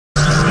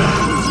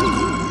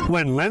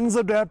When lens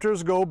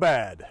adapters go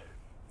bad.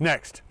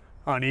 Next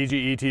on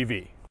EGE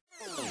TV.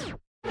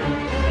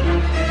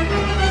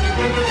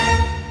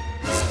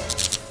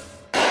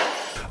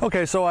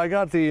 Okay, so I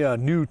got the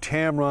new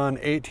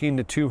Tamron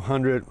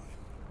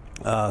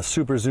 18-200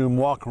 super zoom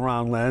walk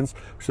around lens,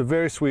 which is a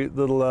very sweet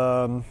little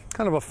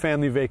kind of a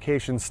family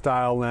vacation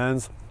style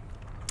lens.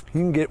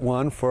 You can get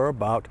one for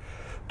about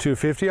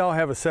 $250. I'll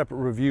have a separate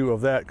review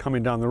of that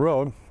coming down the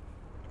road.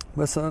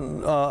 It's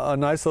a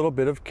nice little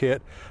bit of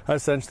kit.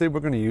 Essentially,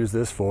 we're going to use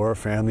this for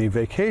family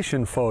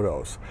vacation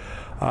photos.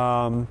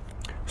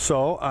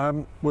 So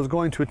I was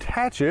going to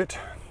attach it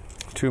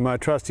to my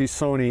trusty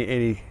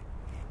Sony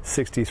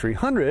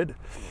 6300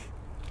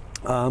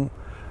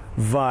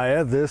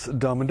 via this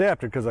dumb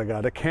adapter, because I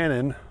got a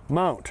Canon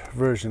mount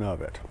version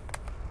of it.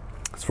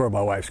 It's for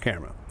my wife's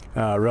camera,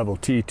 Rebel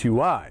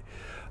T2i.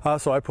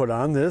 So I put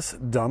on this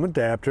dumb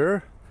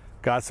adapter,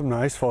 got some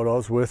nice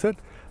photos with it,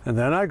 and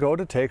then I go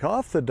to take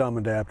off the dumb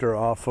adapter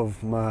off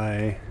of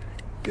my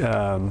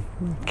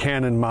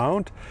Canon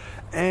mount,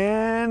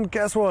 and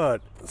guess what?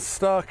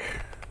 Stuck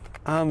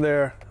on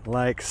there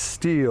like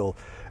steel.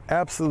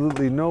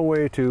 Absolutely no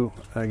way to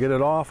get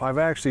it off. I've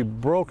actually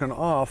broken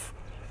off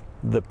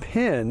the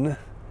pin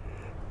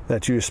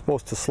that you're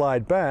supposed to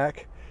slide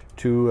back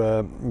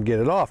to get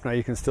it off. Now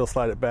you can still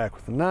slide it back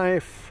with a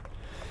knife.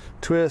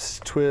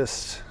 Twist,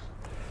 twist,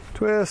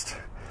 twist.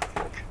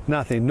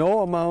 Nothing.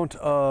 No amount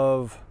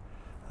of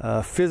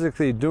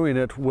physically doing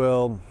it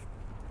will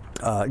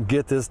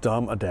get this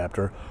dumb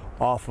adapter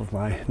off of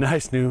my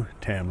nice new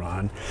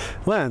Tamron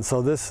lens.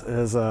 So this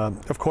has,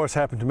 of course,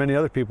 happened to many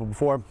other people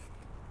before.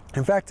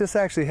 In fact, this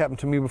actually happened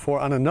to me before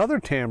on another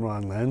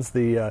Tamron lens,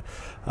 the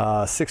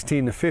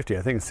 16-50.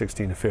 I think it's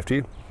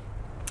 16-50,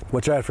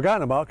 which I had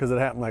forgotten about because it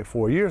happened like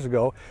 4 years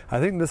ago.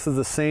 I think this is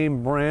the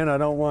same brand. I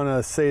don't want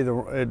to say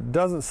it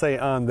doesn't say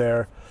on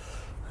there,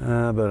 but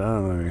I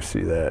don't know if you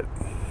see that.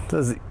 It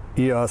says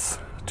EOS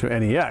to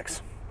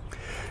NEX.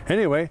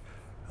 Anyway,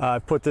 I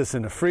put this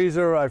in the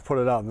freezer. I've put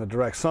it out in the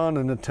direct sun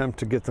in an attempt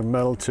to get the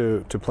metal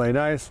to play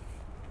nice.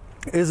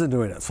 Isn't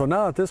doing it. So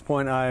now at this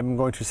point I'm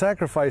going to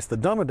sacrifice the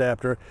dumb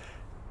adapter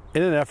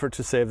in an effort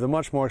to save the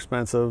much more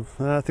expensive.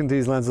 I think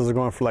these lenses are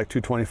going for like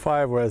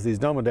 $225, whereas these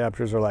dumb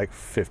adapters are like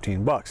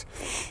 15 bucks.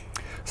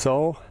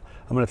 So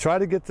I'm going to try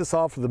to get this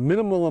off with the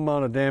minimal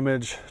amount of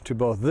damage to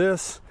both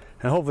this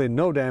and hopefully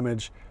no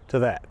damage to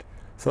that.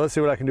 So let's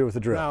see what I can do with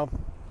the drill. Now,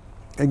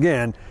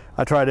 again,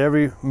 I tried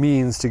every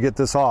means to get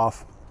this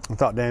off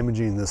without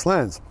damaging this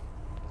lens.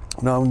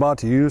 Now I'm about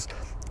to use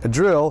a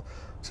drill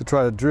to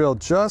try to drill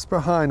just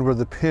behind where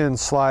the pin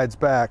slides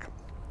back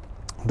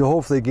to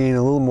hopefully gain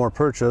a little more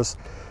purchase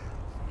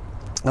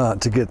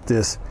to get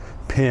this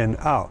pin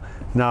out.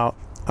 Now,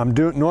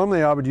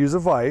 normally I would use a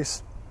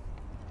vise.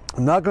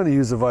 I'm not going to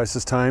use a vise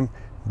this time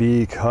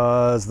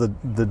because the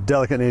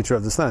delicate nature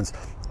of this lens.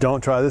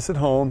 Don't try this at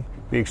home.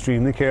 Be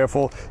extremely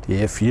careful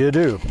if you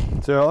do.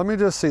 So let me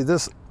just see.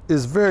 This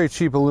is very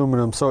cheap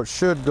aluminum, so it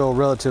should go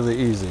relatively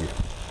easy.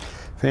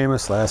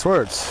 Famous last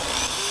words.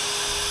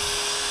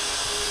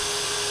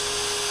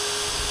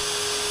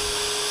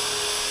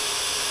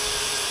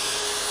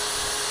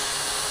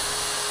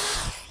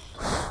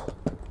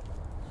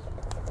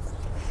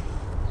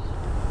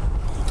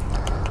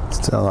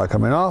 Still not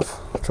coming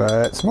off.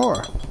 Try it some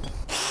more.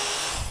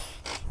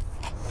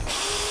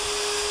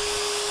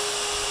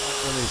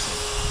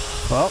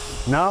 Well,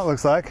 now it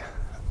looks like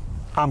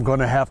I'm going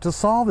to have to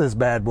solve this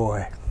bad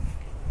boy.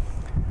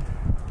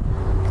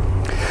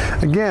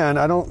 Again,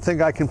 I don't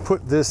think I can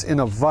put this in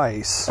a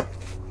vise.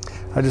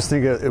 I just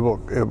think it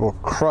will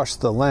crush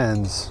the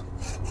lens.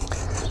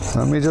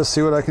 Let me just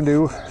see what I can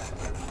do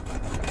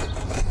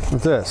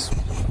with this.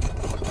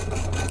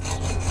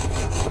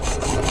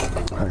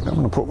 I'm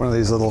going to put one of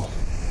these little,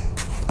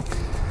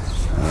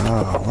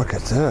 oh, look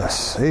at this,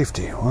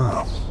 safety,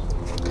 wow.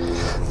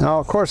 Now,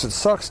 of course, it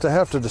sucks to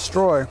have to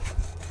destroy,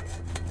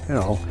 you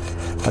know,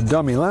 a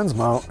dummy lens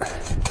mount,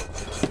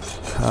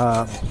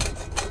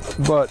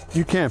 but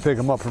you can't pick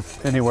them up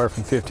for anywhere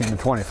from $15 to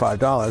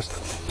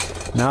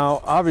 $25.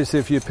 Now, obviously,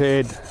 if you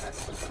paid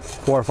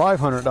 $400 or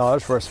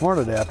 $500 for a smart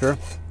adapter,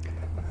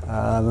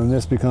 then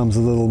this becomes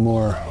a little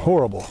more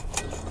horrible.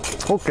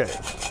 Okay.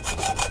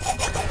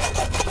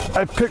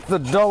 I picked the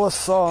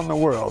dullest saw in the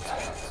world,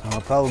 so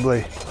I'll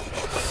probably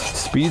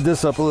speed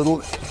this up a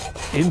little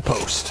in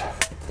post.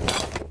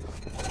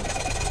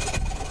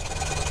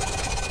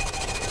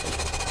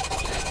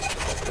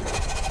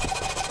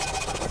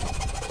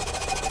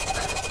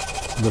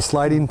 The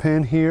sliding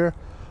pin here,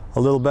 a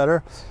little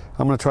better.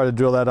 I'm going to try to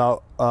drill that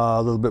out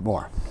a little bit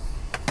more.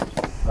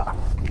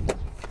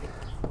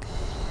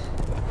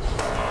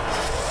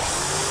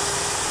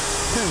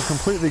 Pin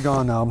completely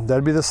gone now.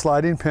 That'd be the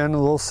sliding pin, a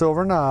little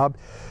silver knob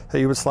that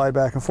you would slide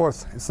back and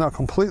forth. It's not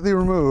completely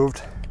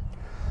removed,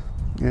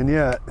 and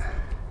yet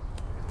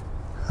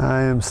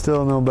I am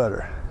still no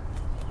better.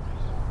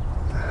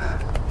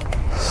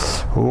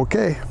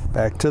 Okay,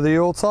 back to the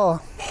old saw.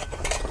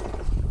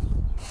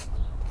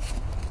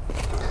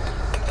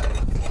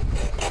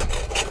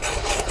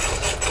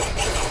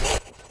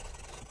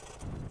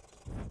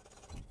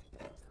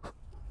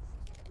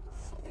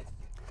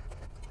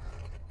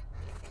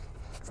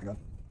 Okay.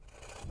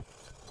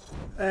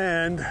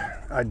 And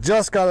I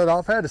just got it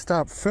off. I had to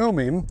stop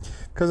filming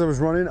because I was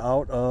running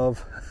out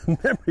of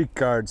memory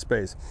card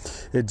space.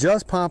 It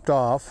just popped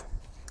off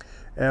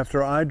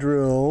after I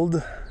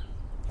drilled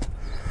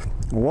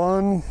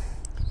 1,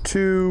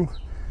 2,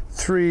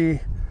 3,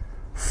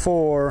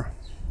 4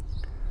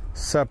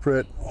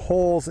 separate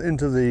holes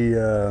into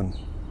the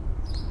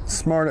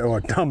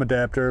dumb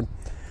adapter,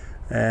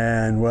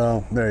 and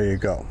well, there you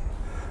go.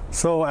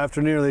 So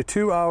after nearly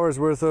 2 hours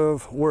worth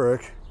of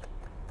work,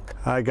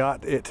 I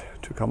got it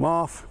to come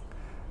off.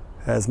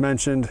 As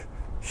mentioned,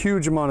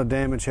 huge amount of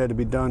damage had to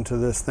be done to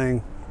this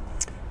thing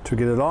to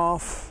get it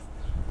off.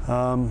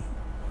 I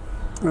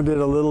did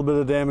a little bit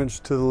of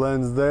damage to the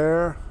lens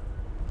there.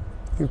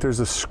 I think there's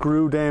a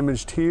screw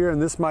damaged here,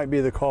 and this might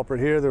be the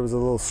culprit here. There was a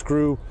little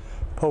screw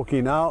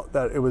poking out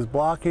that it was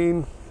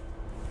blocking.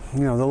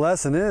 You know, the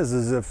lesson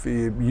is if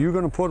you're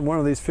going to put one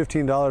of these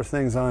 $15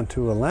 things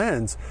onto a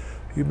lens,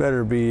 you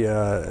better be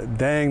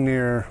dang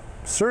near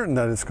certain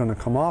that it's going to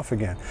come off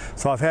again.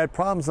 So I've had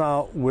problems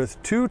now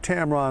with 2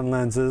 Tamron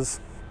lenses,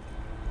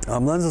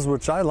 lenses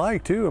which I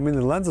like too. I mean,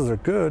 the lenses are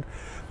good,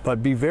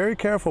 but be very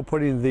careful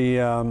putting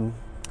the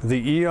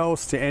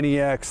EOS to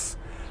NEX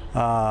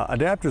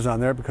adapters on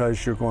there,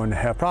 because you're going to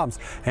have problems.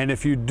 And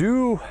if you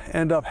do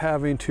end up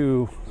having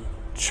to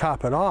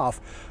chop it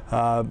off,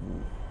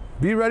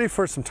 be ready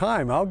for some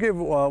time. I'll give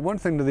one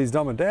thing to these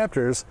dumb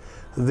adapters.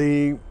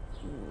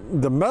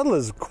 The metal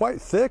is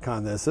quite thick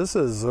on this. This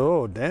is,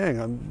 oh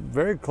dang, I'm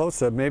very close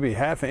to maybe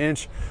 ½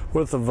 inch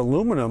worth of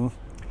aluminium,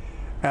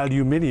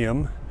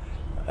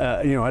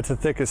 you know, at the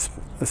thickest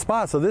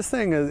spot. So this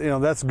thing is, you know,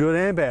 that's good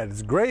and bad.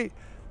 It's great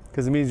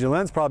because it means your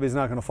lens probably is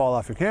not going to fall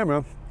off your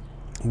camera,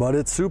 but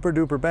it's super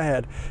duper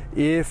bad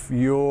if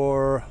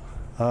your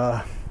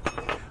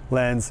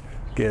lens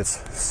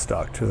gets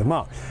stuck to the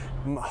mount.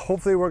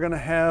 Hopefully we're going to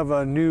have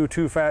a new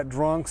Two Fat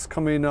Drunks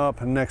coming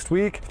up next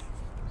week.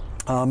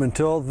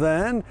 Until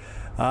then,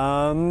 we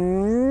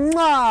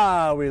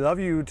love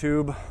you,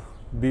 YouTube.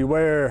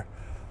 Beware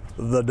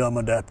the dumb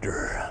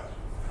adapter.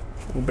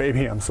 Oh,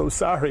 baby, I'm so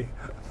sorry.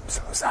 I'm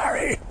so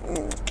sorry.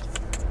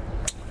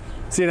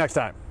 See you next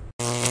time.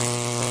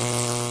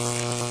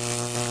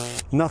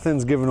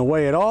 Nothing's given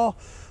away at all,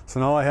 so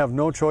now I have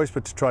no choice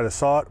but to try to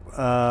saw it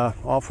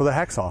off with a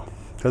hacksaw,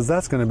 because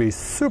that's going to be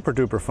super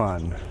duper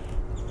fun.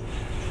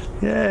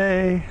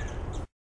 Yay.